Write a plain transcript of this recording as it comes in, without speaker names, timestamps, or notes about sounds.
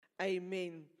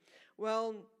Amen.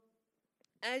 Well,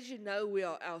 as you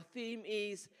know, our theme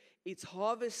is it's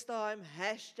harvest time,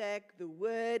 hashtag the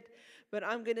word. But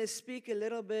I'm going to speak a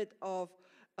little bit of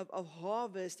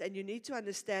harvest. And you need to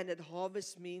understand that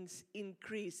harvest means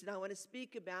increase. And I want to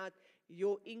speak about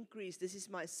your increase. This is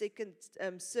my second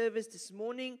service this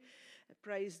morning.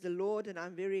 Praise the Lord. And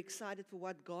I'm very excited for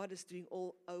what God is doing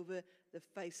all over the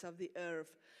face of the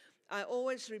earth. I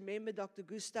always remember Dr.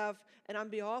 Gustav, and on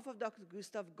behalf of Dr.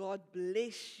 Gustav, God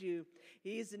bless you.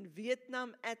 He is in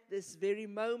Vietnam at this very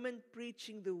moment,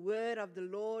 preaching the word of the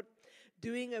Lord,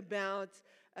 doing about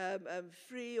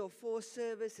 3 or 4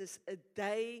 services a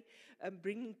day,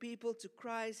 bringing people to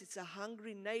Christ. It's a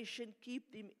hungry nation.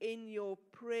 Keep them in your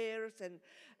prayers.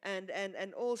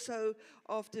 And also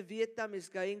after Vietnam is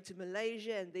going to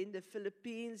Malaysia and then the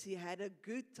Philippines. He had a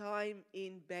good time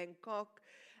in Bangkok.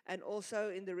 And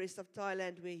also in the rest of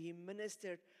Thailand where he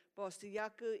ministered. Pastor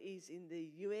Yaku is in the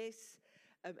U.S.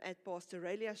 At Pastor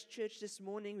Aurelia's church this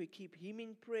morning. We keep him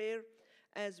in prayer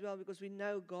as well because we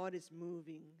know God is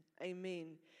moving.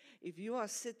 Amen. If you are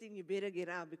sitting, you better get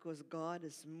up because God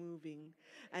is moving.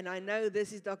 And I know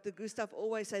this is Dr. Gustav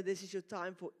always say this is your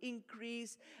time for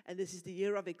increase and this is the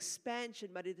year of expansion.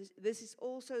 But this is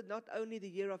also not only the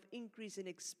year of increase and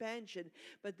expansion,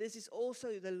 but this is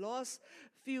also the last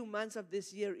few months of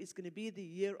this year is going to be the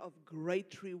year of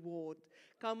great reward.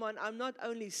 Come on, I'm not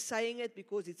only saying it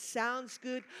because it sounds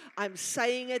good. I'm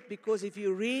saying it because if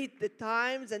you read the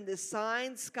times and the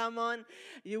signs, come on,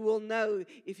 you will know.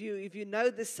 If you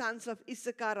know the sons of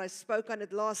Issachar, I spoke on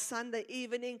it last Sunday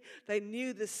evening. They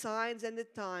knew the signs and the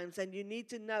times. And you need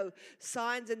to know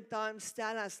signs and times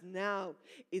tell us now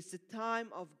is the time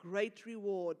of great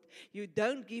reward. You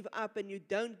don't give up and you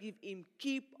don't give in.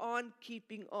 Keep on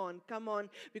keeping on. Come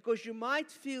on, because you might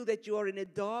feel that you are in a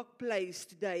dark place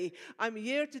today. I'm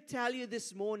here to tell you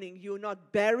this morning, you're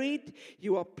not buried,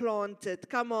 you are planted.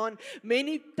 Come on.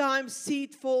 Many times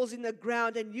seed falls in the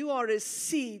ground and you are a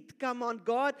seed. Come on.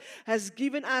 God has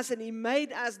given us and He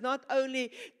made us not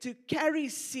only to carry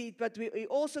seed, but He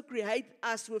also create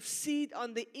us with seed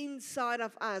on the inside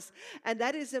of us. And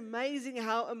that is amazing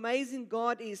how amazing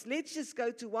God is. Let's just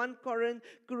go to 1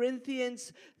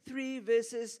 Corinthians 3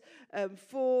 verses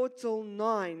 4 till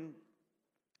 9.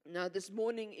 Now, this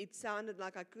morning, it sounded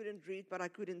like I couldn't read, but I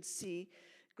couldn't see,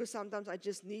 because sometimes I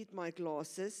just need my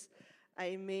glasses.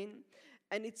 Amen.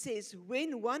 And it says,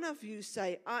 when one of you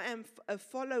say, I am a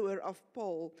follower of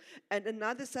Paul, and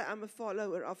another say, I'm a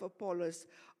follower of Apollos,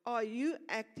 are you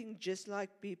acting just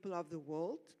like people of the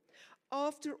world?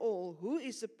 After all, who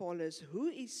is Apollos? Who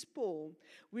is Paul?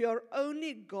 We are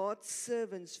only God's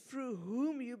servants through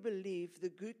whom you believe the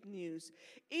good news.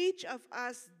 Each of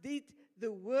us did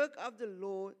the work of the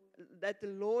Lord that the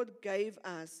Lord gave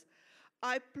us.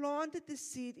 I planted the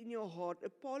seed in your heart.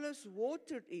 Apollos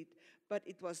watered it, but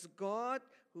it was God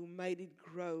who made it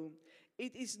grow.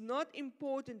 It is not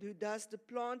important who does the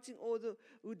planting or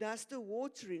who does the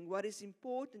watering. What is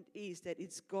important is that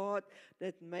it's God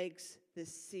that makes the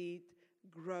seed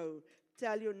grow.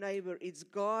 Tell your neighbor, it's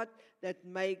God that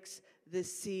makes the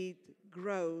seed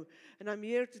grow. And I'm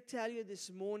here to tell you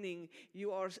this morning,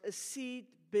 you are a seed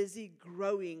busy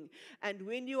growing. And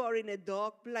when you are in a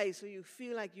dark place or you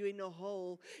feel like you're in a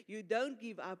hole, you don't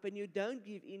give up and you don't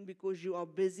give in because you are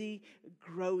busy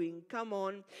growing. Come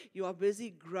on, you are busy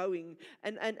growing.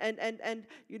 And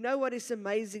you know what is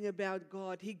amazing about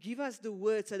God? He gives us the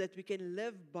word so that we can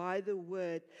live by the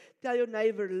word. Tell your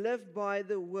neighbor, live by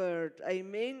the word.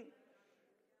 Amen.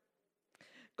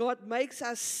 God makes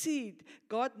us seed.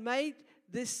 God made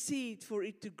the seed for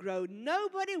it to grow.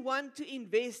 Nobody wants to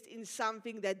invest in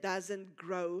something that doesn't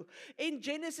grow. In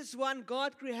Genesis 1,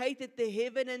 God created the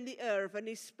heaven and the earth, and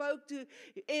He spoke to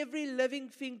every living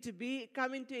thing to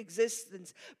come into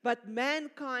existence. But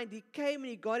mankind, He came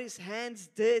and He got His hands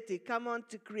dirty, come on,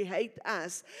 to create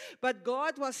us. But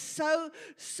God was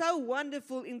so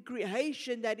wonderful in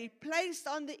creation that He placed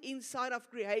on the inside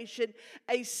of creation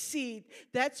a seed.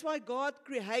 That's why God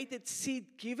created seed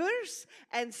givers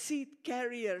and seed carriers.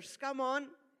 Come on.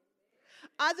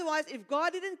 Otherwise, if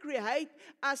God didn't create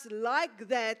us like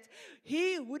that,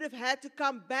 He would have had to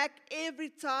come back every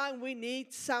time we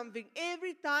need something.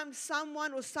 Every time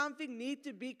someone or something need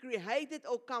to be created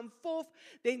or come forth,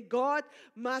 then God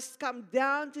must come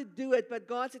down to do it. But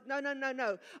God said,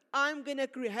 no. I'm going to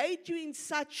create you in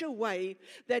such a way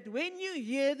that when you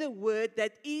hear the word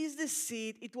that is the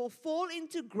seed, it will fall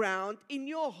into ground in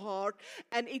your heart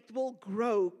and it will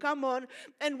grow. Come on.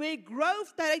 And where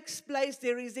growth takes place,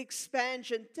 there is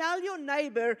expansion. Tell your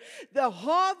neighbor, the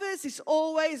harvest is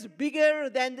always bigger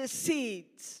than the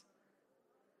seeds.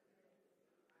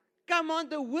 Come on,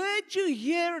 the word you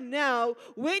hear now,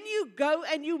 when you go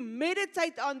and you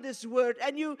meditate on this word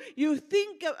and you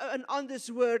think on this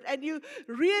word and you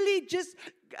really just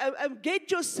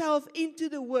get yourself into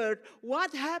the word,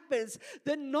 what happens?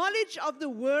 The knowledge of the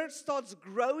word starts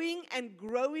growing and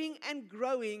growing and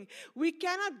growing. We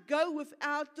cannot go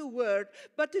without the word,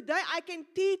 but today I can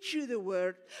teach you the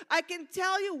word. I can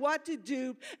tell you what to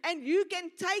do, and you can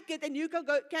take it and you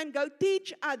can go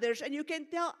teach others, and you can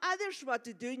tell others what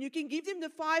to do, and you can give them the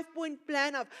 5-point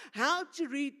plan of how to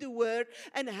read the word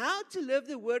and how to live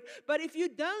the word. But if you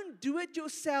don't do it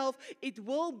yourself, it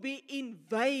will be in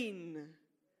vain.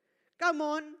 Come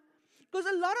on. Because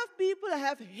a lot of people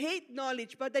have head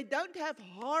knowledge, but they don't have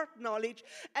heart knowledge.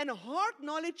 And heart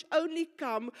knowledge only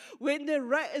comes when the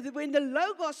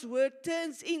Logos word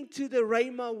turns into the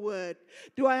Rhema word.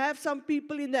 Do I have some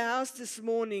people in the house this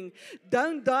morning?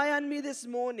 Don't die on me this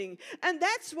morning. And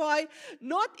that's why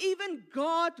not even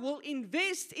God will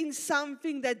invest in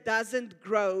something that doesn't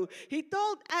grow. He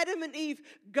told Adam and Eve,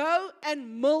 go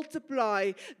and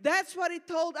multiply. That's what He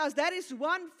told us. That is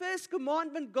one first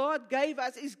commandment God gave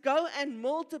us, is go and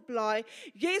multiply.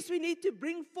 Yes, we need to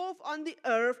bring forth on the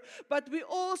earth, but we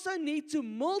also need to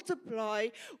multiply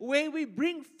where we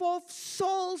bring forth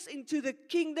souls into the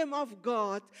kingdom of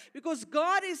God, because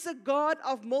God is a God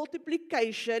of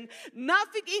multiplication.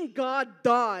 Nothing in God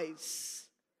dies.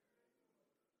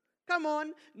 Come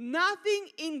on, nothing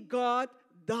in God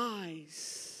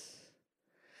dies.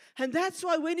 And that's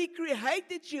why when He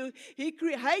created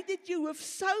you with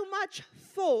so much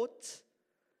thought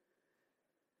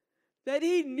that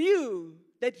He knew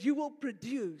that you will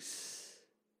produce.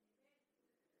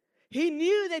 He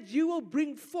knew that you will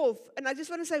bring forth. And I just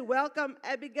want to say welcome,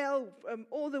 Abigail,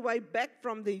 all the way back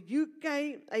from the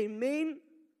UK. Amen.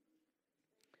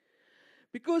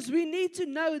 Because we need to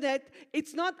know that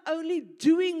it's not only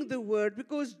doing the word,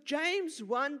 because James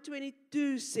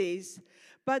 1:22 says,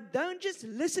 but don't just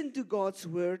listen to God's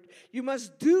word. You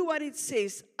must do what it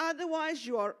says. Otherwise,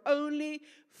 you are only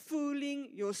fooling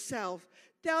yourself.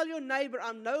 Tell your neighbor,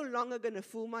 I'm no longer going to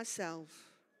fool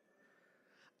myself.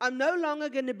 I'm no longer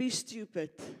going to be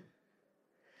stupid.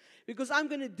 Because I'm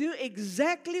going to do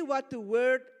exactly what the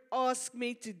word asks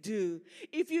me to do.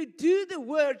 If you do the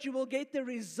word, you will get the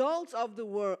results of the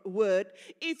word.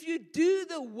 If you do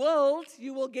the world,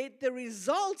 you will get the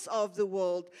results of the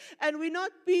world. And we're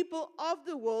not people of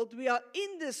the world. We are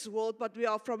in this world, but we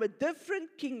are from a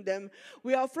different kingdom.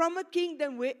 We are from a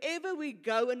kingdom wherever we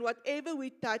go and whatever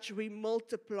we touch, we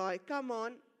multiply. Come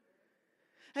on.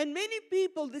 And many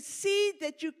people, the seed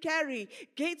that you carry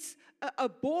gets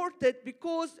aborted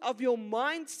because of your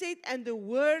mindset and the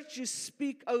words you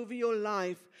speak over your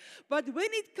life. But when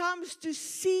it comes to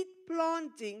seed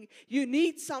planting, you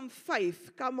need some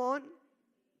faith. Come on.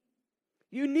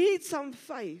 You need some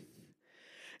faith.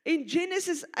 In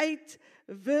Genesis 8,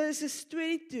 verses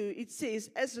 22, it says,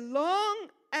 as long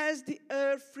as the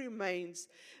earth remains,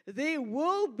 there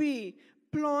will be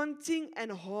planting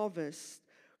and harvest,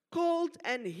 cold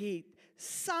and heat,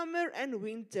 summer and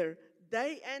winter,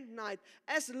 day and night.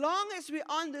 As long as we're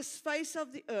on this face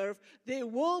of the earth, there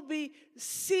will be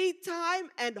seed time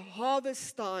and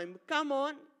harvest time. Come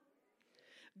on.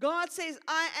 God says,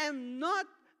 I am not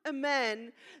a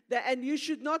man, and you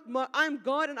should not mock. I'm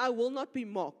God and I will not be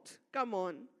mocked. Come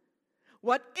on.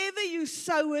 Whatever you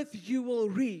soweth, you will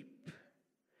reap.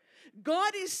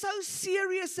 God is so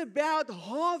serious about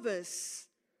harvest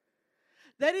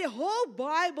that the whole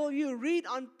Bible you read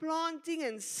on planting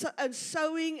and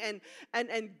sowing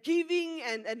and giving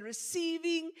and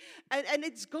receiving. And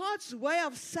it's God's way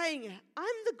of saying,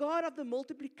 I'm the God of the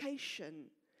multiplication.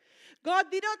 God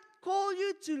did not call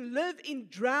you to live in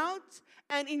drought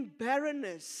and in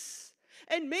barrenness.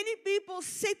 And many people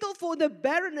settle for the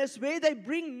barrenness where they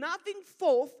bring nothing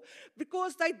forth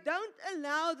because they don't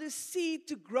allow the seed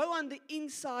to grow on the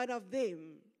inside of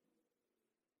them.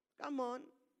 Come on.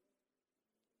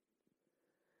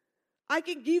 I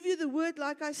can give you the word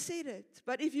like I said it.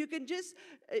 But if you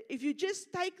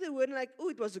just take the word and like, oh,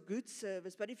 it was a good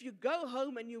service. But if you go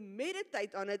home and you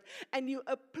meditate on it and you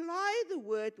apply the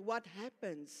word, what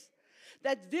happens?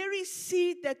 That very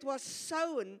seed that was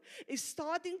sown is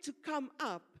starting to come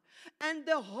up. And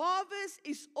the harvest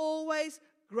is always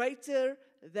greater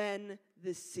than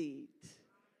the seed.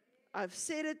 I've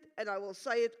said it and I will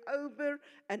say it over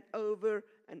and over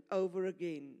and over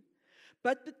again.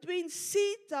 But between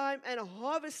seed time and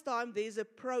harvest time, there's a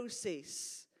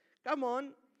process. Come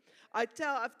on. I've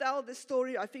told this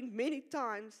story, I think, many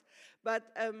times.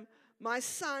 But my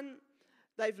son,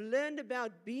 they've learned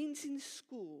about beans in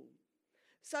school.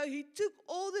 So he took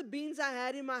all the beans I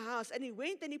had in my house and he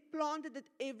went and he planted it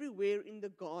everywhere in the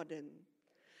garden.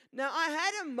 Now, I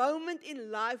had a moment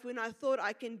in life when I thought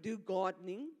I can do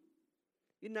gardening.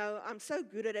 You know, I'm so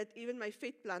good at it, even my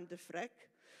vetplante vrek.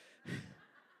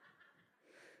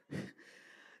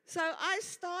 So I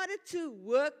started to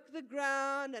work the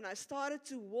ground and I started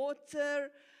to water.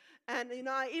 And, you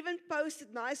know, I even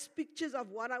posted nice pictures of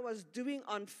what I was doing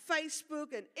on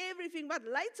Facebook and everything. But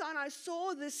later on, I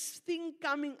saw this thing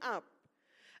coming up.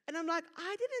 And I'm like,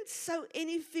 I didn't sow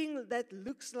anything that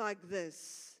looks like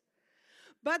this.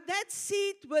 But that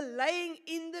seed were laying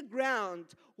in the ground,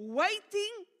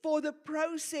 waiting for the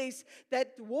process.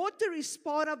 That water is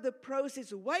part of the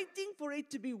process, waiting for it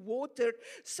to be watered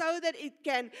so that it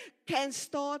can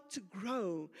start to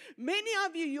grow. Many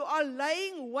of you, you are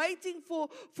laying, waiting for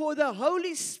the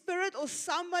Holy Spirit or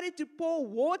somebody to pour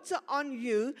water on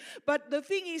you. But the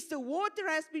thing is, the water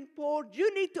has been poured.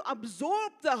 You need to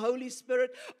absorb the Holy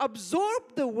Spirit,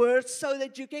 absorb the word so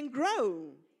that you can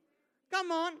grow.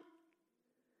 Come on.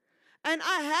 And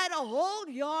I had a whole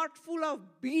yard full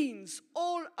of beans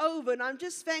all over. And I'm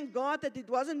just thank God that it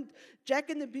wasn't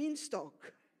Jack and the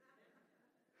Beanstalk.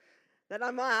 That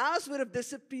my house would have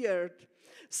disappeared.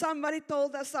 Somebody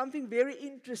told us something very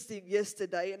interesting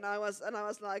yesterday. And I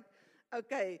was like,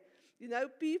 okay, you know,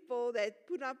 people that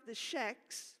put up the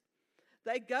shacks,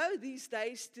 they go these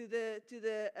days to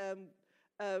the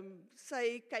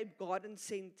say Cape Garden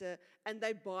Center, and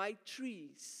they buy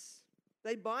trees.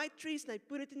 They buy trees and they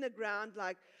put it in the ground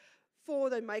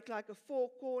they make like a 4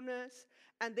 corners,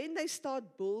 and then they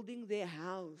start building their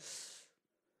house.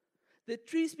 The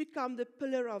trees become the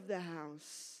pillar of the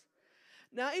house.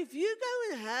 Now, if you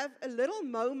go and have a little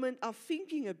moment of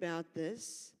thinking about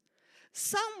this,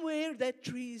 somewhere that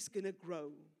tree is going to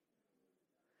grow.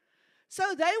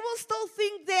 So they will still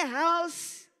think their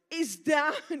house is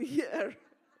down here.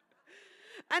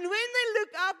 And when they look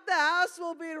up, the house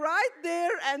will be right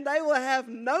there and they will have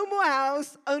no more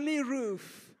house, only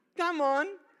roof. Come on.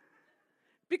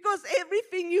 Because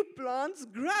everything you plant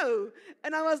grow.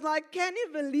 And I was like, can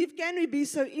we be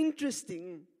so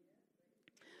interesting?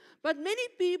 But many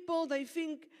people, they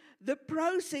think the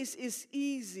process is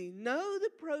easy. No,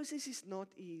 the process is not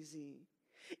easy.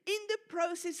 In the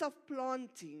process of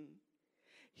planting,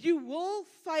 you will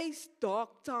face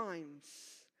dark times.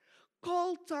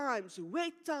 Cold times,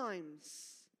 wet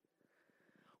times.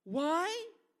 Why?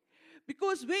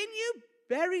 Because when you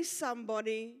bury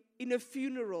somebody in a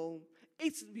funeral,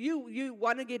 it's you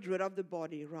want to get rid of the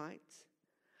body, right?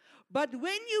 But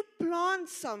when you plant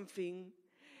something,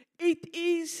 it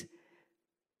is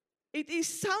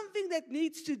something that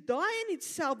needs to die in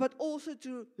itself, but also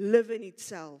to live in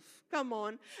itself. Come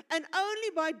on. And only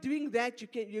by doing that, you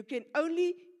can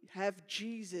only have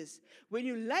Jesus. When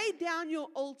you lay down your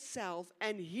old self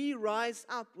and He rise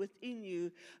up within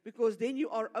you, because then you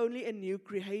are only a new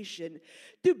creation.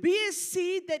 To be a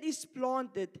seed that is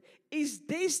planted is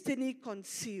destiny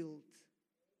concealed.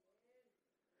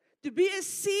 To be a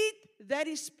seed that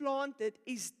is planted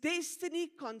is destiny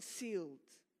concealed.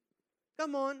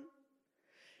 Come on.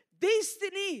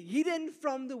 Destiny hidden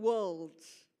from the world.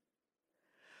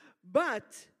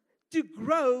 But to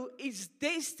grow is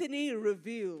destiny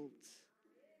revealed.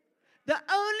 The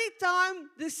only time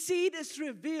the seed is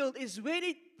revealed is when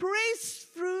it presses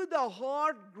through the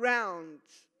hard ground.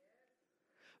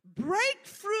 Break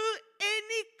through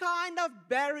any kind of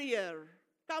barrier.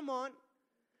 Come on.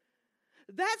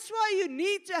 That's why you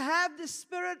need to have the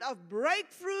spirit of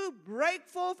breakthrough, break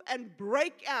forth, and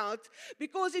break out.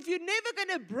 Because if you're never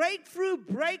going to break through,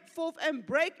 break forth, and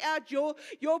break out, your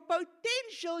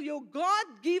potential, your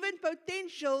God-given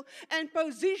potential and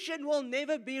position will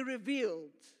never be revealed.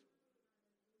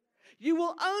 You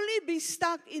will only be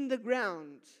stuck in the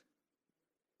ground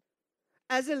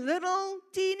as a little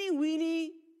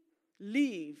teeny-weeny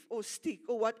leaf or stick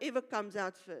or whatever comes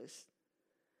out first.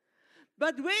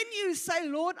 But when you say,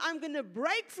 Lord, I'm going to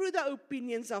break through the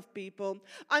opinions of people.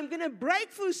 I'm going to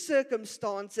break through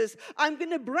circumstances. I'm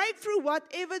going to break through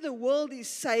whatever the world is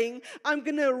saying. I'm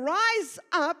going to rise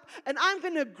up and I'm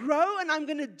going to grow and I'm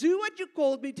going to do what you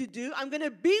called me to do. I'm going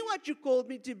to be what you called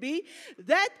me to be.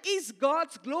 That is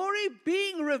God's glory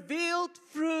being revealed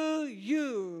through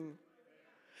you.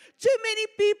 Too many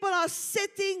people are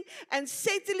sitting and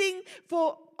settling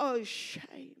for, oh,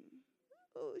 shame.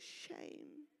 Oh, shame.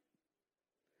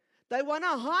 They want to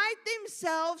hide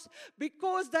themselves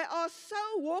because they are so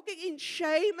walking in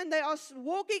shame and they are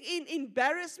walking in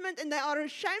embarrassment and they are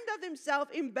ashamed of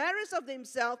themselves, embarrassed of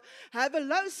themselves, have a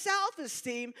low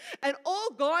self-esteem. And all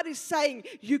God is saying,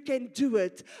 you can do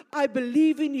it. I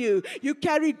believe in you. You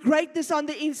carry greatness on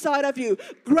the inside of you.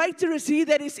 Greater is He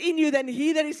that is in you than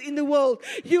he that is in the world.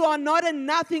 You are not a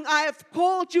nothing. I have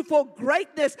called you for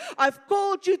greatness. I've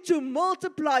called you to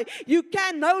multiply. You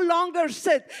can no longer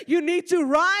sit. You need to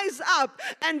rise up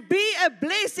and be a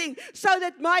blessing so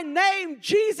that my name,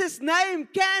 Jesus' name,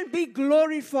 can be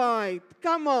glorified.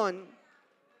 Come on.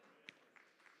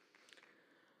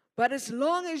 But as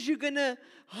long as you're going to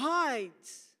hide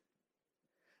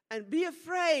and be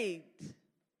afraid,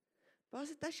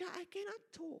 Pastor Nathasha, I cannot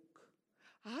talk.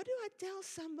 How do I tell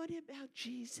somebody about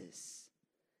Jesus?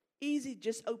 Easy,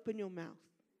 just open your mouth.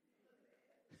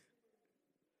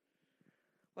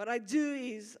 What I do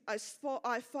is I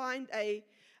find a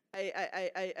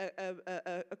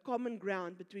common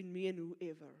ground between me and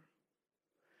whoever.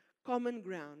 Common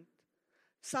ground.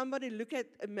 Somebody look at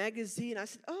a magazine. I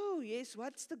said, oh yes,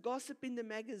 what's the gossip in the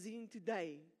magazine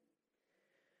today?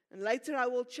 And later I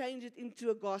will change it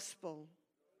into a gospel.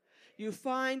 You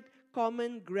find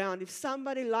common ground. If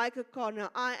somebody like a car, now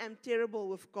I am terrible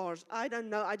with cars. I don't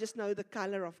know, I just know the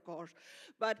color of cars.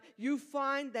 But you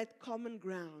find that common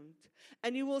ground.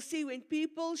 And you will see when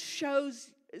people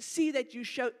see that you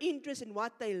show interest in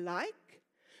what they like,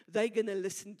 they're going to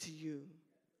listen to you.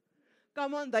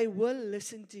 Come on, they will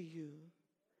listen to you.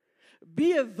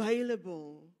 Be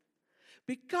available.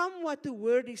 Become what the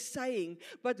word is saying.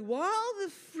 But while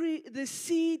the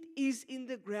seed is in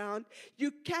the ground,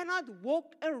 you cannot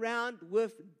walk around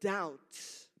with doubt.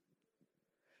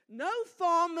 No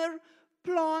farmer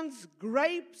plants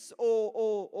grapes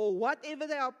or whatever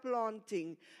they are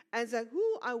planting and say,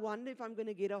 I wonder if I'm going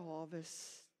to get a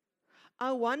harvest.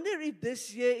 I wonder if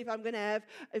this year, if I'm going to have,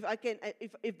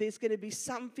 if there's going to be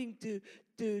something to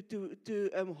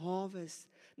harvest.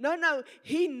 No,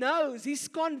 he knows, he's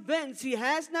convinced, he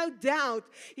has no doubt.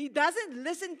 He doesn't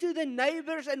listen to the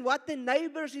neighbors and what the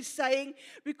neighbors is saying,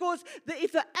 because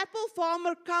if an apple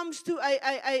farmer comes to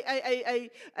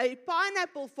a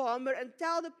pineapple farmer and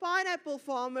tell the pineapple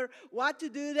farmer what to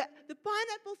do, the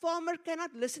pineapple farmer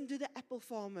cannot listen to the apple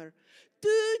farmer.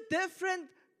 Two different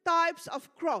types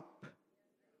of crop.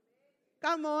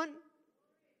 Come on.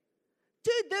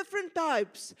 Two different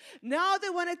types. Now they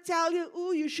want to tell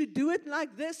you, you should do it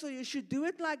like this or you should do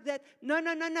it like that.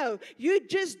 No. You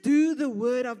just do the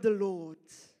word of the Lord.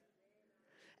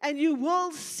 And you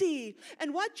will see.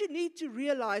 And what you need to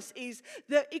realize is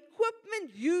the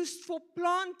equipment used for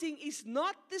planting is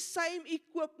not the same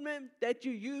equipment that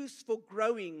you use for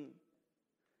growing.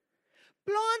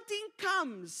 Planting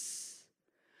comes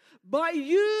by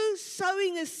you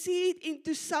sowing a seed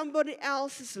into somebody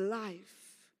else's life.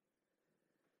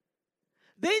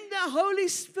 Then the Holy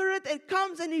Spirit, it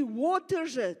comes and He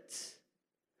waters it.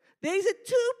 There's a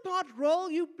two-part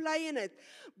role you play in it.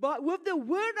 But with the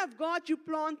Word of God, you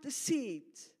plant the seed.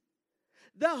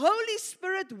 The Holy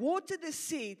Spirit watered the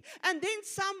seed. And then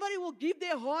somebody will give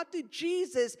their heart to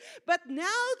Jesus. But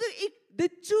now the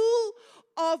tool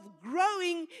of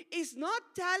growing is not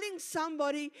telling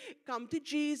somebody, come to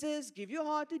Jesus, give your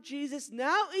heart to Jesus.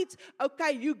 Now it's,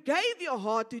 okay, you gave your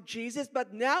heart to Jesus,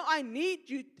 but now I need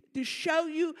you to show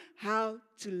you how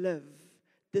to live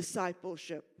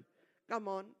discipleship. Come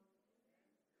on.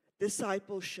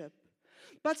 Discipleship.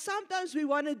 But sometimes we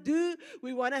want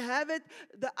to have it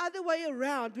the other way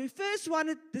around. We first want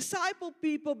to disciple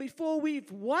people before we've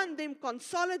won them,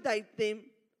 consolidate them,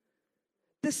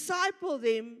 disciple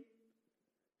them.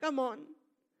 Come on.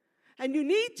 And you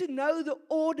need to know the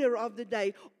order of the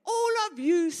day. All of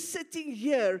you sitting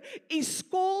here is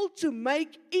called to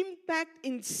make impact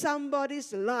in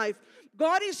somebody's life.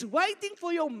 God is waiting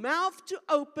for your mouth to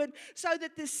open so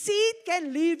that the seed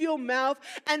can leave your mouth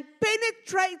and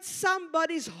penetrate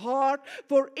somebody's heart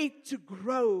for it to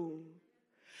grow.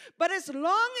 But as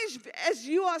long as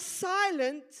you are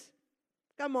silent,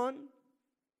 come on,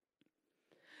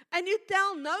 and you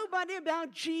tell nobody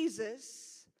about Jesus,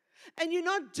 and you're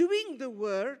not doing the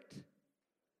word,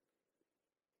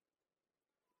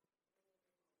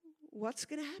 what's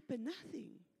going to happen? Nothing.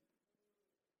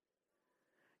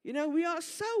 You know, we are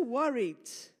so worried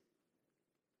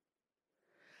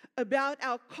about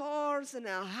our cars and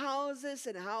our houses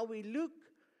and how we look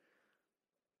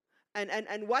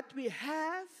and what we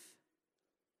have.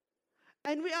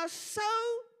 And we are so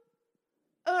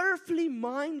earthly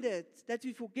minded that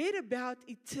we forget about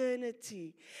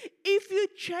eternity. If you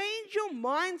change your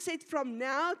mindset from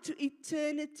now to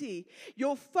eternity,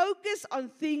 your focus on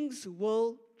things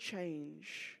will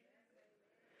change.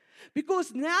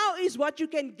 Because now is what you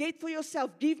can get for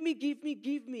yourself. Give me, give me,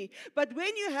 give me. But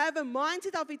when you have a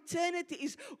mindset of eternity,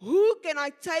 is who can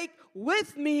I take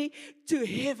with me to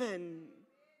heaven?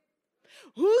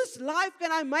 Whose life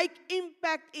can I make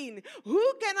impact in?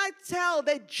 Who can I tell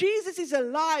that Jesus is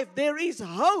alive? There is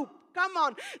hope. Come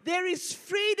on. There is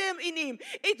freedom in Him.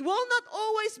 It will not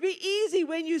always be easy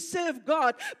when you serve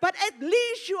God, but at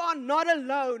least you are not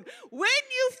alone. When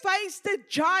you face the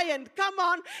giant, come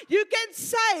on, you can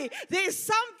say there's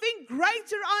something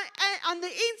greater on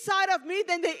the inside of me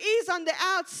than there is on the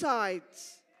outside.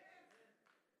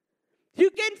 You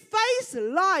can face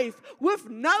life with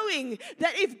knowing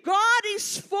that if God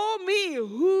is for me,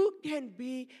 who can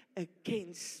be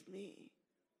against me?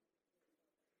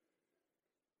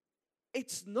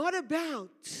 It's not about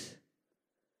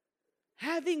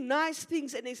having nice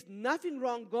things, and there's nothing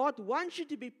wrong. God wants you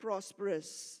to be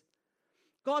prosperous.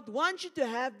 God wants you to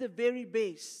have the very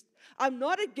best. I'm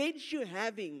not against you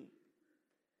having.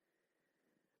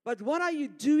 But what are you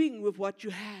doing with what you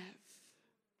have?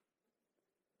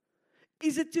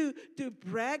 Is it to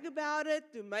brag about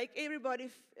it, to make everybody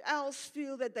else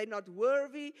feel that they're not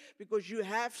worthy because you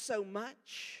have so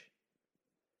much?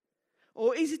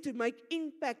 Or is it to make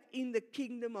impact in the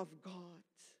kingdom of God?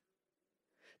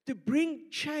 To bring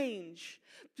change,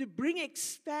 to bring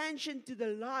expansion to the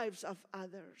lives of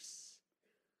others?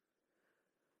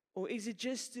 Or is it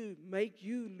just to make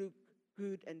you look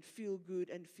good and feel great?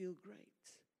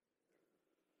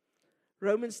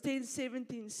 Romans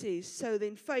 10:17 says, so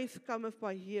then faith cometh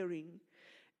by hearing,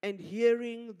 and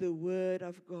hearing the word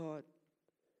of God.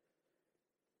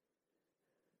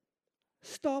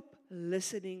 Stop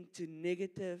listening to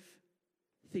negative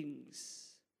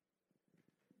things.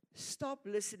 Stop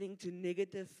listening to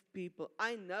negative people.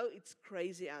 I know it's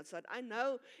crazy outside. I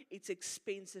know it's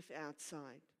expensive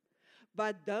outside.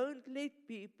 But don't let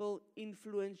people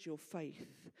influence your faith.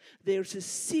 There's a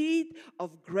seed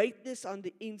of greatness on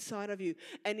the inside of you.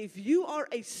 And if you are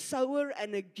a sower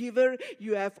and a giver,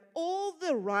 you have all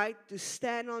the right to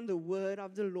stand on the word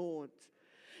of the Lord.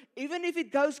 Even if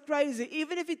it goes crazy,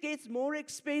 even if it gets more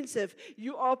expensive,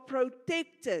 you are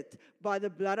protected by the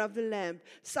blood of the Lamb.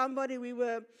 We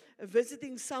were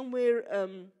visiting somewhere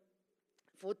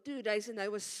for 2 days, and they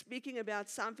were speaking about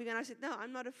something, and I said, no,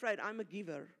 I'm not afraid, I'm a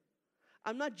giver.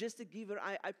 I'm not just a giver,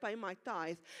 I pay my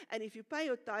tithe. And if you pay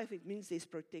your tithe, it means there's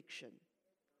protection.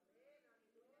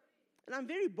 And I'm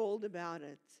very bold about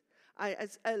it.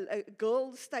 A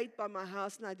girl stayed by my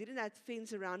house, and I didn't have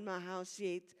fence around my house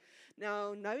yet.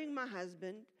 Now, knowing my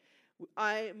husband,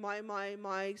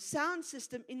 my sound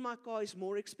system in my car is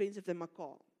more expensive than my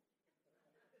car.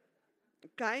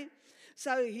 Okay?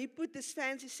 So he put this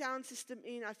fancy sound system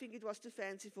in. I think it was too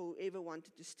fancy for whoever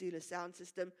wanted to steal a sound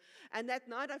system. And that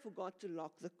night I forgot to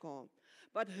lock the car.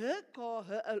 But her car,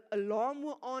 her alarm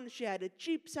were on. She had a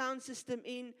cheap sound system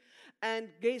in. And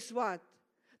guess what?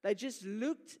 They just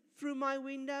looked through my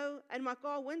window and my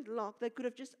car went locked. They could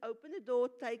have just opened the door,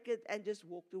 take it, and just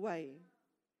walked away.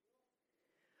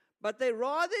 But they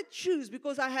rather choose,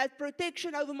 because I had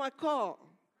protection over my car.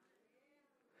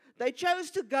 They chose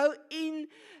to go in,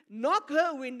 knock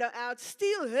her window out,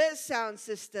 steal her sound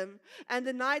system. And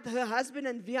the night her husband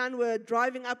and Vian were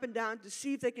driving up and down to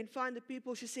see if they can find the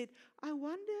people, she said, I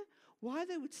wonder why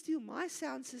they would steal my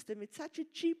sound system. It's such a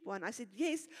cheap one. I said,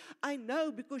 yes, I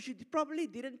know, because you probably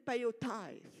didn't pay your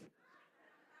tithe.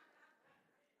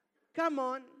 Come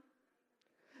on.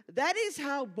 That is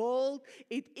how bold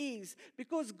it is.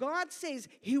 Because God says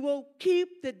He will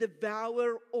keep the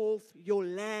devourer off your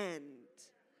land.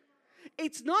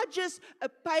 It's not just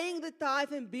paying the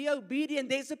tithe and be obedient.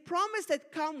 There's a promise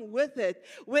that comes with it.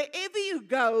 Wherever you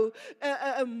go,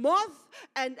 a moth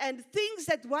and things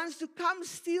that wants to come,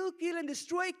 steal, kill, and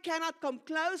destroy cannot come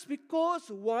close. Because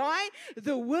why?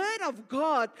 The word of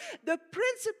God, the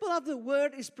principle of the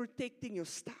word is protecting your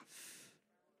stuff.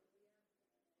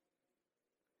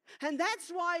 And that's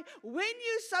why when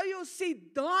you sow your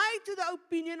seed, die to the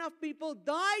opinion of people,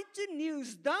 die to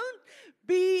news. Don't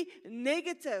be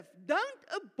negative. Don't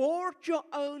abort your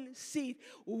own seed.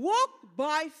 Walk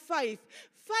by faith.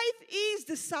 Faith is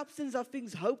the substance of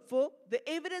things hoped for, the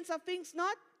evidence of things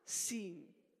not seen.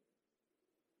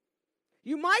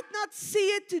 You might not see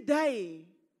it today.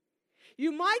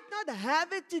 You might not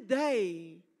have it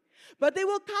today. But there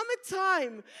will come a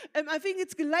time, I think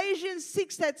it's Galatians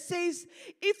 6 that says,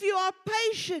 if you are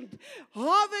patient,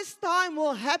 harvest time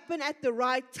will happen at the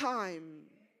right time.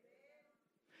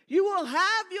 You will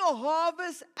have your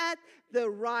harvest at the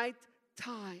right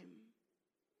time.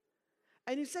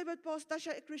 And you say, but Pastor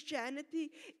Tasha,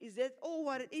 Christianity, is that all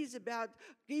what it is about,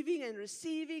 giving and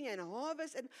receiving and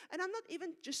harvest? And I'm not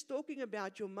even just talking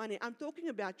about your money. I'm talking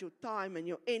about your time and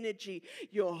your energy,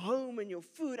 your home and your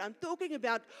food. I'm talking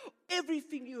about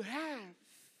everything you have.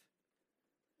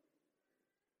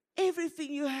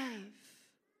 Everything you have.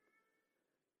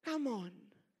 Come on.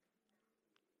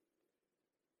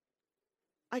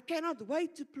 I cannot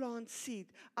wait to plant seed.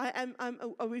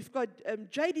 We've got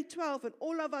JD12, and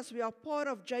all of us, we are part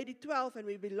of JD12, and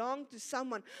we belong to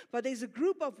someone. But there's a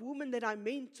group of women that I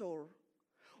mentor.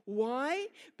 Why?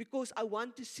 Because I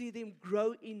want to see them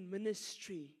grow in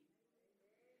ministry.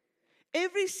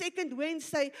 Every second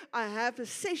Wednesday, I have a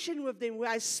session with them where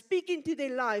I speak into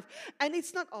their life. And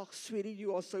it's not, oh, sweetie,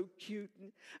 you are so cute.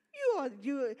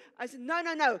 You. I said,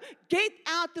 no. Get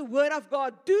out the Word of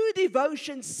God. Do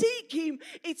devotion. Seek Him.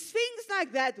 It's things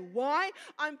like that. Why?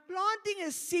 I'm planting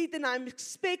a seed and I'm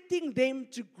expecting them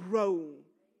to grow.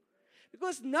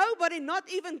 Because nobody, not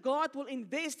even God, will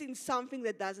invest in something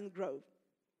that doesn't grow.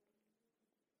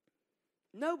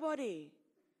 Nobody.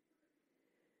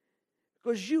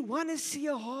 Because you want to see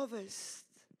a harvest.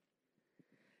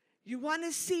 You want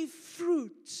to see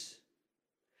fruit.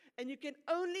 And you can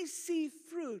only see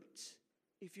fruit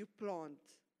if you plant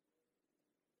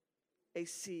a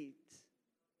seed.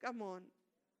 Come on.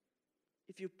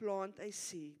 If you plant a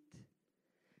seed.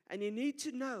 And you need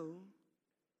to know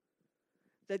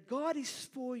that God is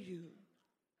for you,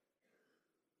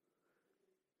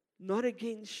 not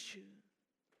against you.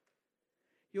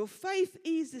 Your faith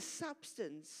is the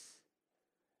substance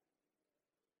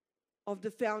of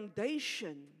the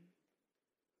foundation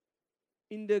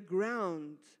in the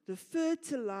ground, the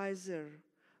fertilizer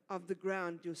of the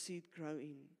ground your seed grow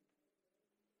in.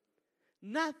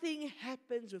 Nothing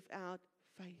happens without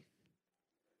faith.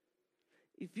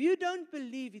 If you don't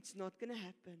believe, it's not going to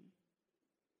happen.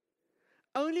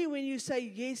 Only when you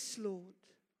say, yes, Lord,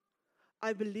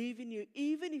 I believe in you,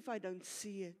 even if I don't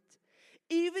see it,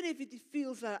 even if it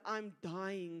feels that I'm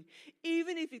dying,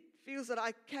 even if it feels that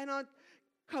I cannot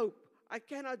cope, I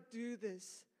cannot do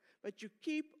this. But you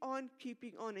keep on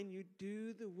keeping on and you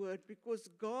do the word. Because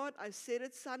God, I said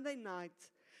it Sunday night,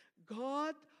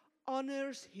 God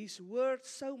honors His word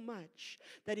so much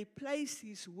that He placed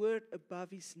His word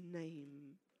above His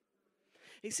name.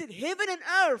 He said, heaven and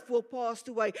earth will pass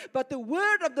away, but the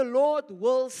word of the Lord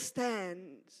will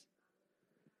stand.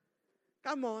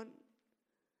 Come on.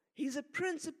 He's a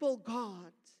principle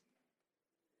God.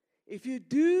 If you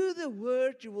do the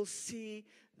word, you will see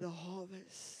the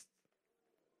harvest.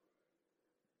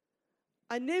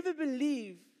 I never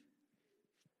believe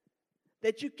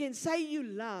that you can say you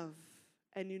love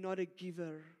and you're not a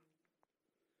giver.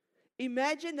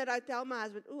 Imagine that I tell my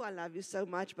husband, oh, I love you so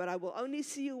much, but I will only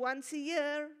see you once a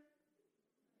year.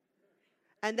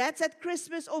 And that's at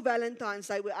Christmas or Valentine's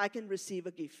Day where I can receive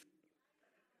a gift.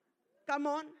 Come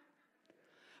on.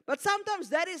 But sometimes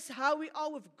that is how we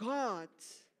are with God.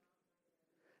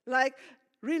 Like,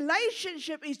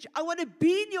 relationship is, I want to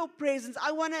be in your presence.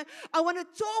 I want to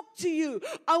talk to you.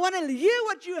 I want to hear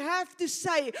what you have to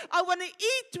say. I want to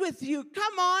eat with you.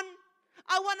 Come on.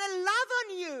 I want to love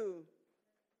on you.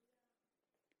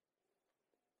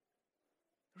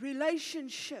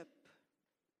 Relationship.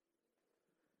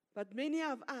 But many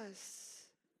of us,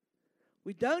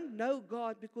 we don't know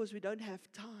God because we don't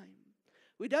have time.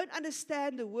 We don't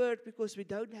understand the word because we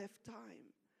don't have time.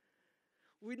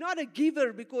 We're not a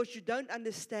giver because you don't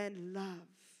understand love.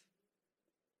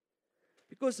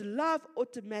 Because love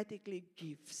automatically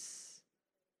gives.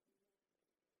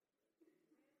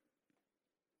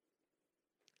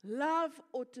 Love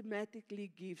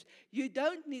automatically gives. You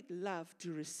don't need love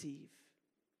to receive.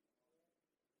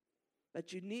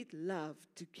 But you need love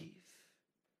to give.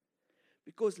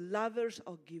 Because lovers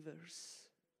are givers.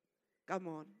 Come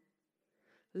on.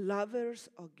 Lovers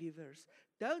are givers.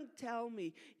 Don't tell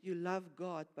me you love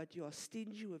God, but you are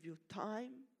stingy with your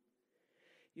time.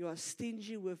 You are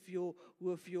stingy with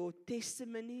your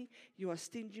testimony. You are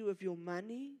stingy with your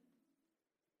money.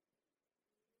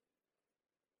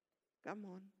 Come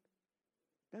on.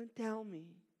 Don't tell me.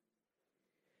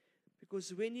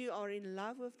 Because when you are in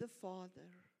love with the Father,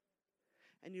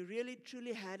 and you really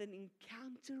truly had an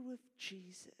encounter with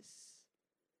Jesus,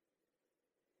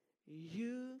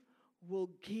 you will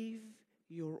give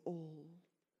your all.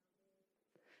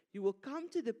 You will come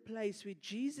to the place where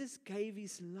Jesus gave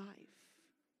His life.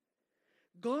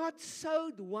 God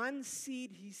sowed one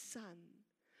seed, His Son,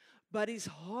 but His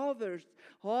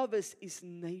harvest is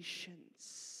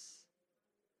nations.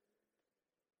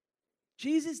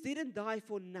 Jesus didn't die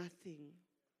for nothing.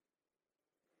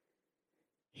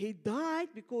 He died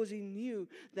because he knew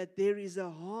that there is a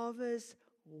harvest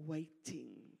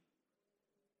waiting.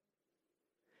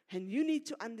 And you need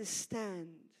to understand,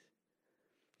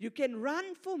 you can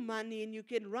run for money and you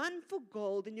can run for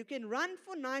gold and you can run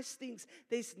for nice things.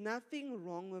 There's nothing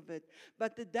wrong with it.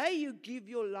 But the day you give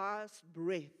your last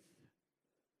breath,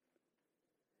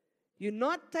 you're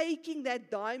not taking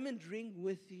that diamond ring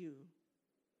with you.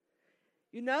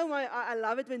 You know, I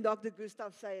love it when Dr.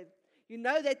 Gustav said, you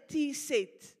know that tea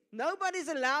set. Nobody's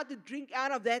allowed to drink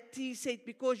out of that tea set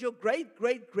because your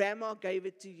great-great-grandma gave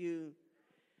it to you.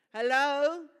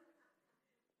 Hello?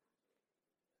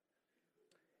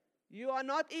 You are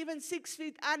not even 6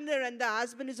 feet under and the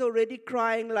husband is already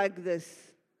crying like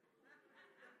this.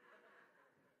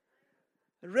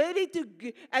 Ready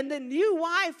to, and the new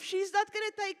wife, she's not going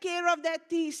to take care of that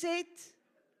tea set.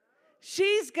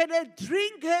 She's going to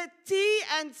drink her tea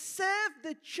and serve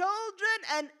the children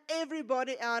and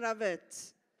everybody out of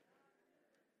it.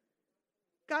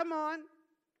 Come on.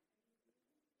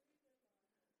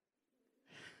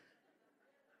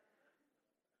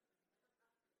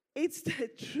 It's the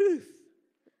truth.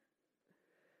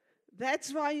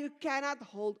 That's why you cannot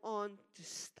hold on to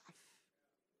stuff.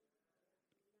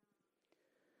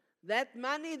 That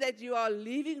money that you are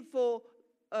leaving for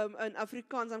in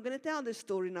Afrikaans, I'm going to tell this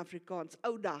story in Afrikaans,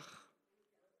 Oudag.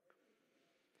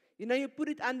 You know, you put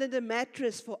it under the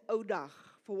mattress for Oudag,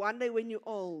 for one day when you're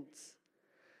old.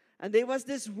 And there was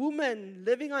this woman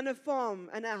living on a farm,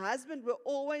 and her husband were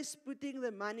always putting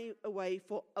the money away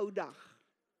for Oudag.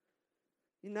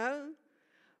 You know,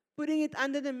 putting it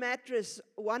under the mattress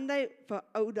one day for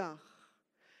Oudag.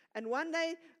 And one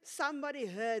day, somebody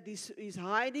heard he's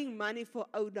hiding money for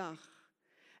Oudag.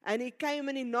 And he came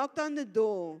and he knocked on the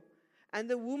door. And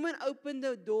the woman opened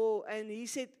the door and he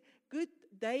said, "Good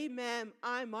day, ma'am.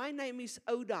 My name is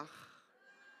Oudag."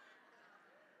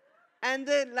 And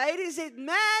the lady said,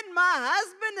 "Man, my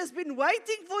husband has been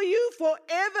waiting for you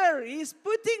forever. He's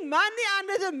putting money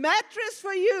under the mattress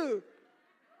for you."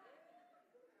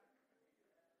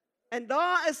 En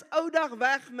daar is Oudag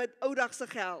weg met Oudag se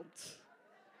geld.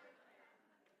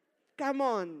 Come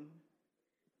on.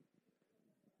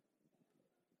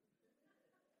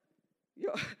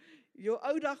 Your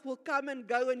Oudag will come and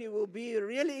go and you will be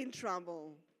really in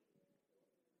trouble.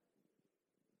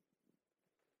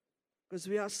 Because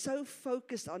we are so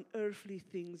focused on earthly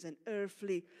things and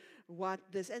earthly what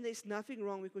this. And there's nothing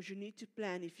wrong because you need to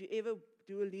plan. If you ever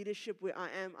do a leadership where I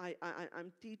am,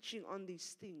 I'm teaching on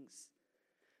these things.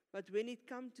 But when it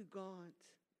comes to God,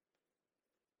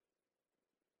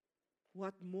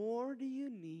 what more do you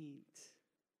need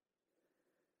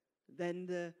than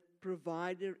the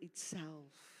provider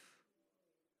itself?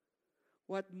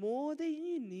 What more do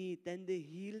you need than the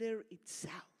healer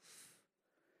itself?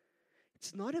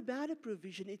 It's not about a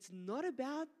provision. It's not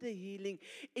about the healing.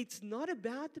 It's not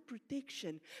about the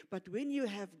protection. But when you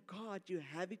have God, you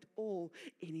have it all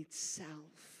in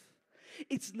itself.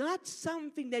 It's not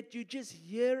something that you just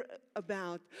hear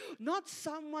about, not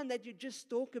someone that you just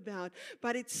talk about,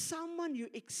 but it's someone you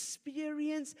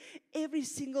experience every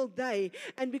single day.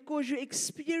 And because you're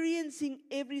experiencing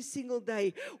every single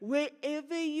day,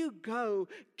 wherever you go,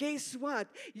 guess what?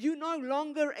 You're no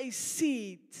longer a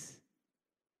seed,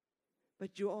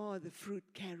 but you are the fruit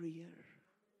carrier.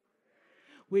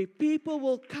 Where people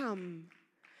will come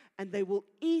and they will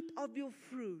eat of your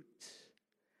fruit.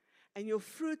 And your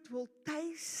fruit will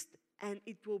taste and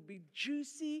it will be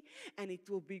juicy and it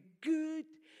will be good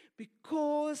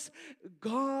because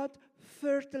God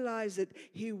fertilized it.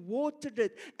 He watered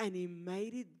it and He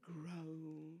made it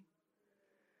grow.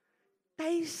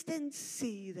 Taste and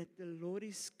see that the Lord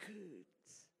is good.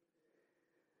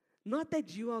 Not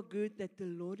that you are good, that the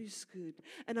Lord is good.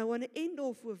 And I want to end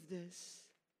off with this.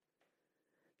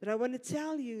 That I want to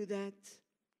tell you that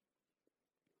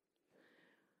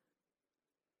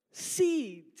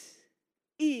seed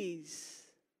is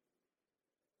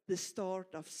the start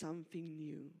of something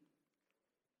new.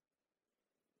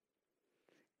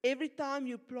 Every time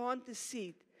you plant a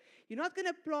seed, you're not going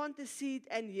to plant a seed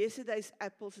and yesterday's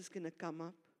apples is going to come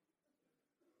up.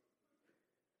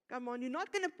 Come on, you're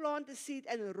not going to plant a seed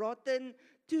and rotten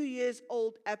 2 years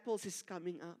old apples is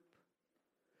coming up.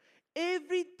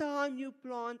 Every time you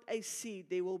plant a seed,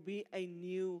 there will be a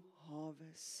new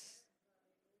harvest.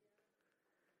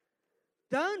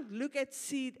 Don't look at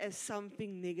seed as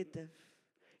something negative.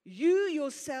 You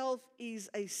yourself is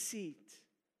a seed.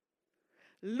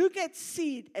 Look at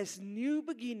seed as new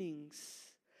beginnings,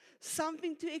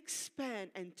 something to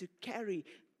expand and to carry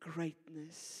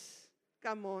greatness.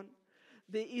 Come on.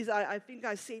 There is, I think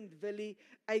I sent Willie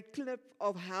a clip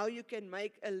of how you can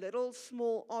make a little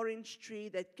small orange tree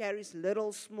that carries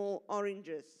little small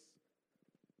oranges.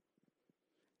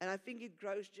 And I think it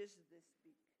grows just this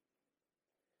big.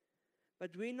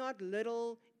 But we're not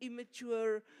little,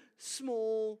 immature,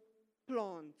 small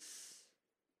plants.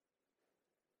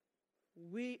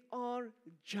 We are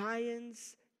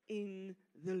giants in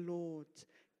the Lord,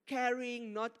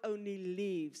 carrying not only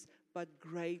leaves, but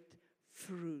great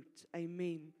fruit.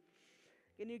 Amen.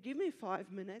 Can you give me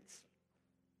 5 minutes?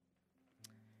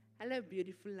 Hello,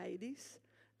 beautiful ladies.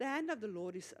 The hand of the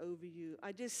Lord is over you.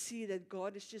 I just see that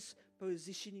God is just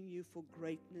positioning you for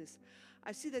greatness.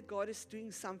 I see that God is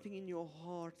doing something in your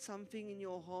heart,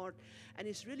 and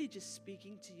He's really just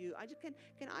speaking to you.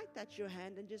 Can I touch your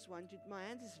hand and just want you? My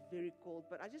hand is very cold,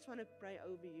 but I just want to pray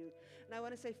over you. And I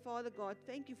want to say, Father God,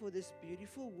 thank you for this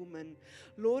beautiful woman.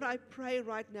 Lord, I pray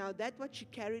right now that what she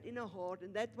carried in her heart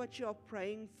and that what you are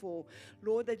praying for,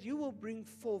 Lord, that you will bring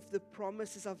forth the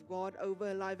promises of God over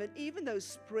her life, and even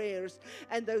those prayers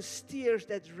and those tears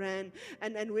that ran,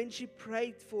 and when she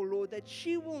prayed for, Lord, that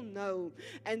she will know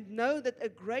that a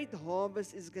great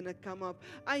harvest is going to come up.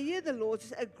 I hear the Lord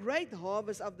says a great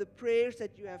harvest of the prayers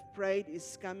that you have prayed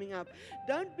is coming up.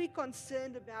 Don't be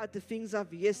concerned about the things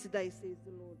of yesterday, says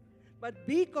the Lord. But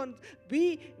be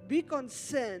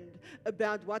concerned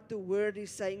about what the Word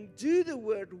is saying. Do the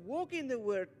Word, walk in the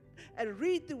Word, and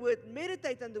read the Word,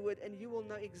 meditate on the Word, and you will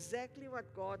know exactly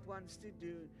what God wants to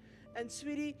do. And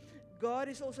sweetie, God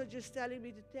is also just telling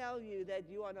me to tell you that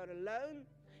you are not alone.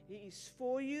 He is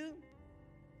for you.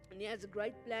 And He has a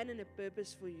great plan and a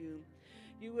purpose for you.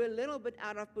 You were a little bit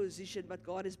out of position, but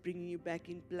God is bringing you back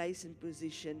in place and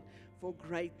position for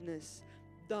greatness.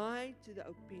 Die to the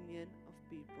opinion of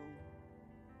people.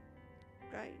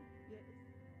 Okay? Yes.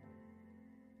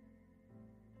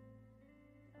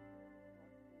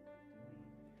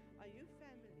 Are you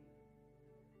family?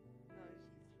 No.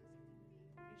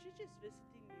 She's just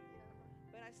visiting you.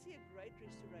 But I see a great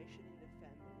restoration in the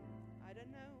family. I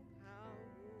don't know how,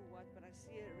 who, what, but I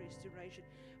see a restoration.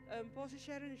 Pastor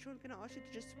Sharon and Sean, can I ask you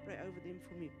to just pray over them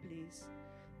for me, please?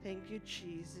 Thank you,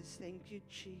 Jesus. Thank you,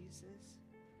 Jesus.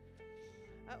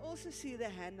 I also see the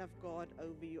hand of God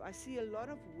over you. I see a lot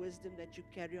of wisdom that you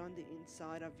carry on the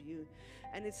inside of you.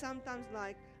 And it's sometimes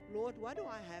like, Lord, what do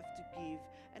I have to give?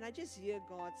 And I just hear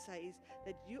God says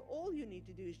that all you need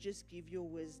to do is just give your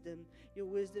wisdom,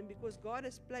 because God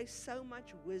has placed so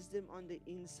much wisdom on the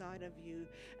inside of you.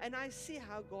 And I see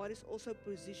how God is also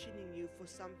positioning you for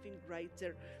something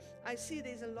greater. I see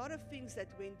there's a lot of things that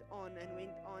went on,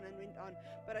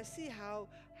 but I see how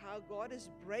God is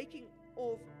breaking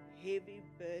off heavy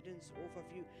burdens off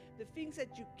of you. The things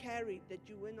that you carried that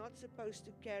you were not supposed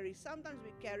to carry. Sometimes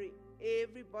we carry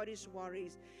everybody's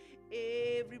worries,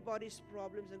 everybody's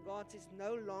problems, and God says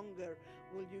no longer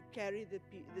will you carry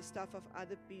the stuff of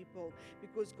other people,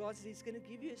 because God says He's going to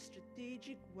give you a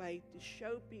strategic way to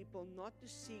show people not to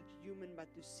seek human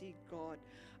but to seek God.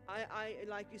 I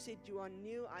like you said, you are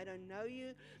new, I don't know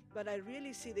you, but I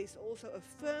really see there's also a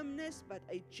firmness but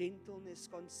a gentleness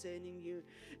concerning you.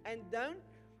 And don't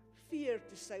fear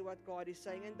to say what God is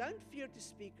saying, and don't fear to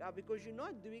speak up, because you're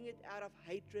not doing it out of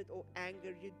hatred or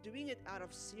anger. You're doing it out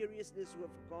of seriousness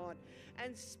with God.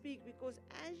 And speak, because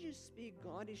as you speak,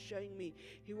 God is showing me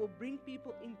He will bring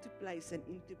people into place and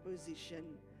into position.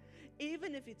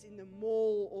 Even if it's in the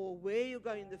mall or where you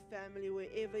go in the family,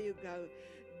 wherever you go,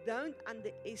 don't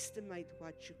underestimate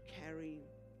what you carry,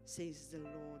 says the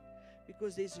Lord,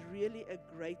 because there's really a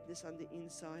greatness on the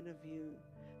inside of you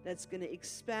that's going to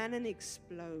expand and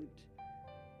explode.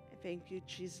 Thank you,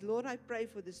 Jesus. Lord, I pray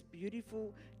for this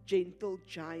beautiful, gentle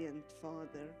giant,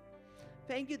 Father.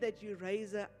 Thank you that you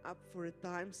raise her up for a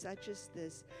time such as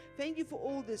this. Thank you for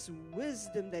all this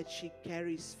wisdom that she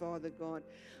carries, Father God.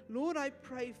 Lord, I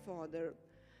pray, Father,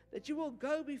 that you will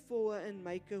go before her and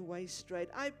make her way straight.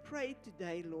 I pray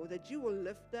today, Lord, that you will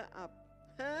lift her up.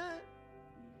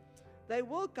 They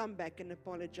will come back and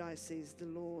apologize, says the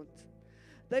Lord.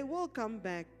 They will come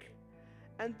back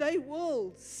and they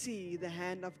will see the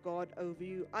hand of God over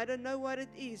you. I don't know what it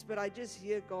is, but I just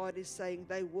hear God is saying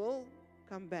they will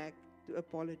come back to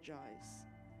apologize.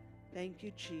 Thank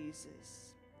you,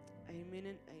 Jesus. Amen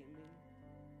and amen.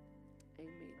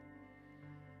 Amen.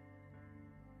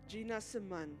 Gina se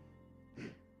man.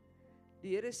 Die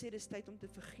Here sê dis tyd om te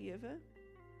vergewe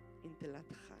en te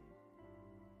laat gaan.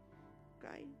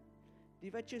 Okay?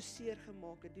 Die wat jou seer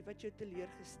gemaak het, die wat jou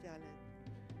teleurgestel het,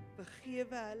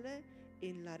 vergewe hulle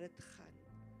en laat dit gaan.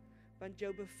 Want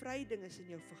jou bevryding is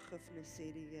in jou vergifnis,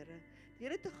 sê die Here. Die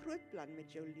Here het 'n groot plan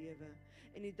met jou lewe.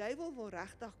 En die duiwel wil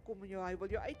regtig kom in jou, hy wil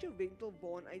jou uit jou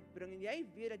wentelbaan uitbring, en jy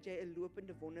weet dat jy 'n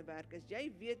lopende wonderwerk is.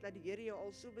 Jy weet dat die Here jou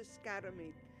al so beskerm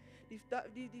het.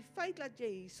 Die feit dat jy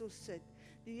hierso sit,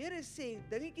 die Here sê,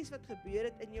 dingetjies wat gebeur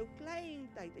het in jou klein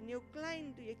tyd,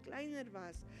 toe jy kleiner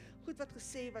was, goed wat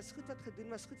gesê was, goed wat gedoen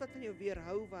was, goed wat van jou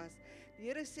weerhou was. Die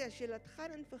Here sê, as jy laat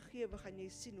gaan en vergewe, gaan jy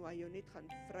sien hoe hy jou net gaan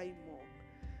vrymaak.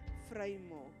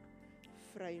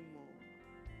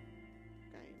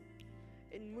 Okay.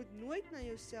 En moet nooit na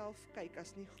jouself kyk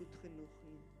as nie goed genoeg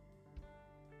nie.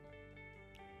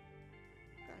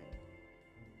 Okay.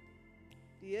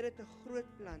 Die Here het 'n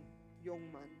groot plan,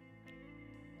 jong man.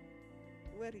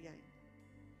 Hoor jy?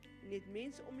 En jy het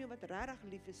mense om jou wat regtig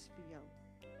lief is vir jou.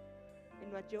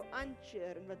 En wat jou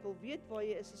aancheer en wat wil weet waar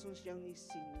jy is as ons jou nie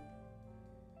sien nie.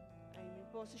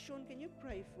 Amen. Pastor Sean, can you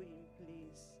pray for him,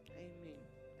 please?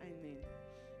 Amen.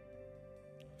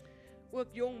 Ook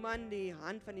jong man, die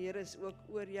hand van die Here is ook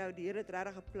oor jou. Die Here het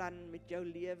regtig 'n plan met jou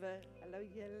lewe. Hallo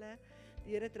julle.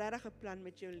 Die Here het regtig 'n plan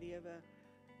met jou lewe.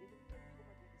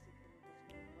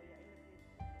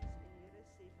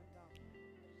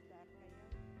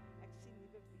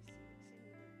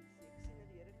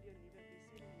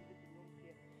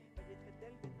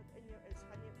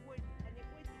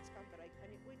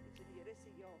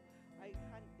 Hy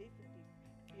gaan definitief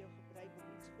vir jou gebruik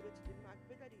om iets groots te doen, maar ek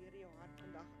bid dat die Here jou hart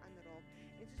vandag aanraak.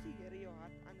 En soos die Here jou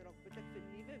hart aanraak, bid ek vir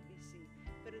nuwe visie,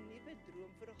 vir 'n nuwe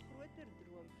droom, vir 'n groter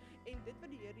droom. En dit wat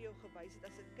die Here jou gewys het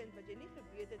as 'n kind, wat jy nie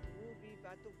geweet het hoe, wie,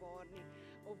 wat of waar nie,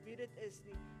 of wie dit is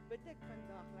nie, bid ek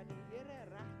vandag dat die Here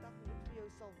regtig net vir jou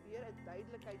sal weer 'n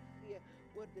duidelikheid gee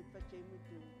oor dit wat jy moet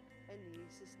doen. In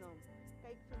Jesus naam.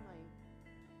 Kyk vir my.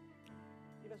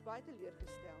 Jy was baie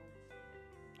teleurgesteld.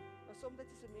 Maar soms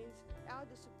is 'n mens, our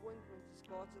disappointment is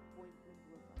God's appointment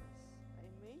with us.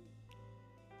 Amen.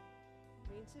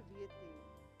 Mense weet nie.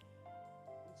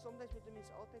 En soms moet 'n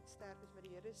mens altyd sterk wees, maar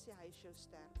die Here sê hy is jou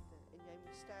sterkte en jy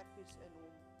moet sterk wees in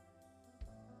hom.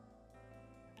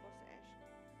 Pastor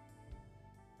Ashley.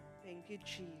 Thank you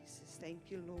Jesus. Thank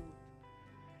you Lord.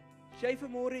 Jy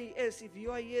vanmôre is, if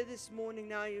you are here this morning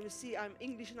now, you will see I'm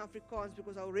English and Afrikaans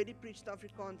because I already preached the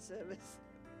Afrikaans service.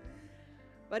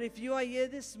 But if you are here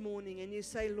this morning and you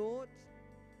say, Lord,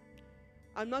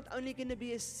 I'm not only going to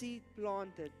be a seed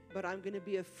planted, but I'm going to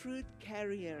be a fruit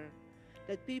carrier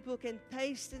that people can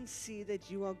taste and see that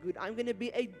you are good. I'm going to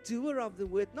be a doer of the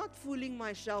word, not fooling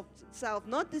myself,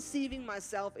 not deceiving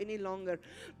myself any longer,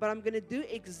 but I'm going to do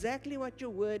exactly what your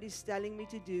word is telling me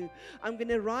to do. I'm going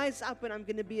to rise up and I'm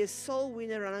going to be a soul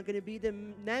winner and I'm going to be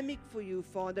dynamic for you,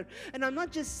 Father. And I'm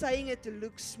not just saying it to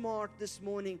look smart this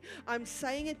morning. I'm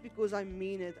saying it because I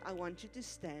mean it. I want you to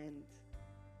stand.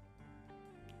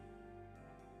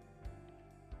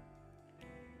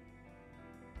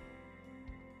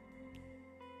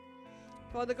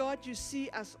 Father God, you see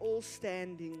us all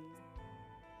standing.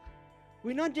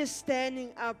 We're not just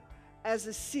standing up as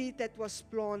a seed that was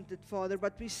planted, Father,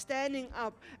 but we're standing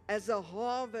up as a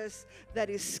harvest that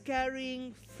is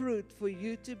carrying fruit for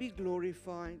you to be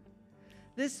glorified.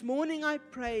 This morning I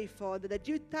pray, Father, that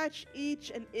you touch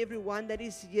each and every one that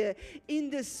is here in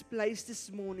this place this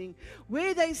morning,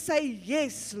 where they say,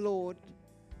 yes, Lord,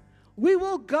 we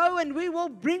will go and we will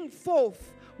bring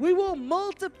forth, we will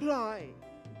multiply.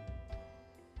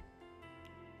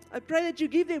 I pray that you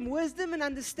give them wisdom and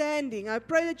understanding. I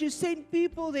pray that you send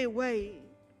people their way.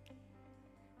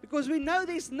 Because we know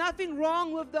there's nothing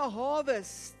wrong with the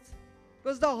harvest.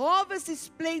 Because the harvest is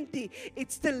plenty.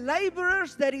 It's the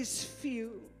laborers that is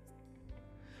few.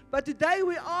 But today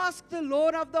we ask the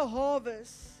Lord of the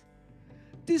harvest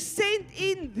to send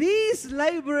in these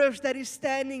laborers that is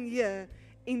standing here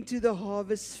into the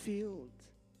harvest field.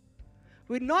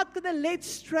 We're not going to let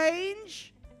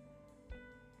strange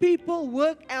people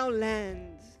work our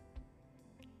land.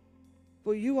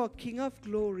 For you are King of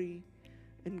glory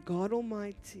and God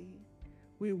Almighty.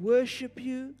 We worship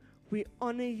you, we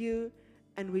honor you,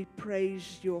 and we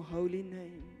praise your holy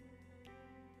name.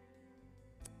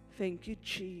 Thank you,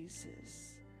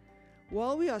 Jesus.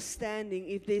 While we are standing,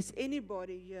 if there's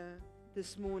anybody here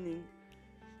this morning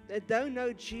that don't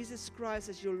know Jesus Christ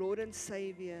as your Lord and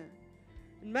Savior,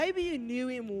 and maybe you knew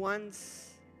him once,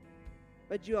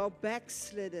 but you are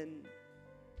backslidden,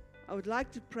 I would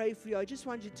like to pray for you. I just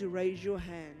want you to raise your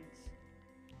hand.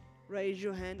 Raise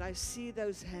your hand. I see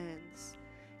those hands.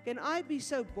 Can I be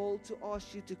so bold to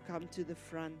ask you to come to the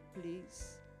front,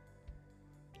 please?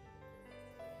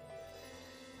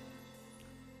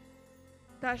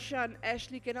 Nathasha and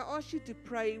Ashley, can I ask you to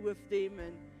pray with them?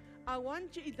 And I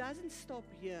want you, it doesn't stop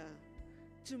here.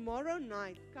 Tomorrow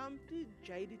night, come to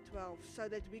JD12 so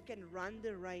that we can run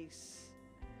the race.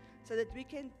 so that we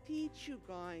can teach you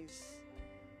guys.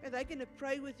 And they're going to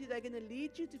pray with you, they're going to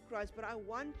lead you to Christ, but I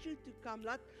want you to come.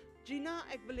 Laat Gina,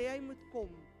 ek wil hê jy moet kom.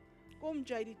 Kom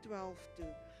JD12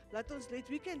 toe.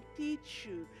 We can teach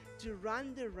you to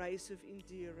run the race of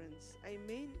endurance.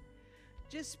 Amen.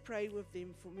 Just pray with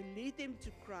them for me. Lead them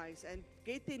to Christ and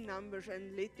get their numbers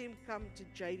and let them come to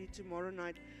JD tomorrow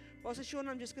night. Pastor Sean,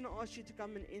 I'm just going to ask you to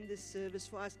come and end this service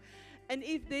for us. And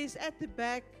if there's at the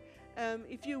back,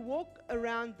 if you walk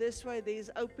around this way, there's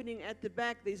opening at the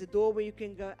back. There's a door where you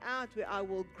can go out, where I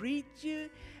will greet you.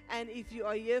 And if you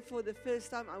are here for the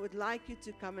first time, I would like you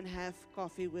to come and have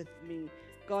coffee with me.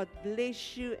 God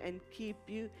bless you and keep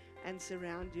you and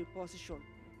surround you. Pastor Sean.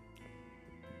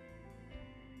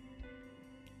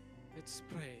 Let's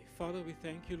pray. Father, we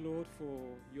thank you, Lord, for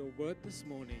your word this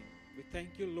morning. We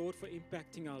thank you, Lord, for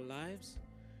impacting our lives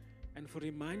and for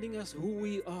reminding us who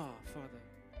we are, Father,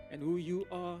 and who you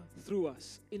are through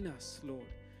us, in us, Lord,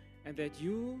 and that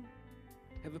you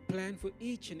have a plan for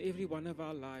each and every one of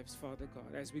our lives, Father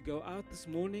God. As we go out this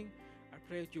morning, I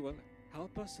pray that you will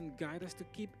help us and guide us to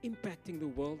keep impacting the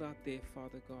world out there,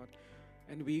 Father God.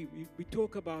 And we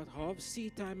talk about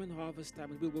seed time and harvest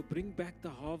time, and we will bring back the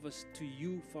harvest to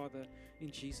you, Father,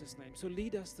 in Jesus' name. So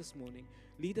lead us this morning.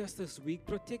 Lead us this week.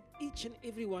 Protect each and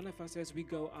every one of us as we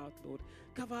go out, Lord.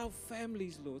 Cover our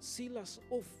families, Lord. Seal us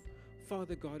off,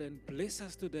 Father God, and bless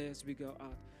us today as we go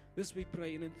out. This we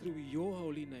pray in and through your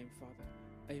holy name, Father.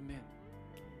 Amen.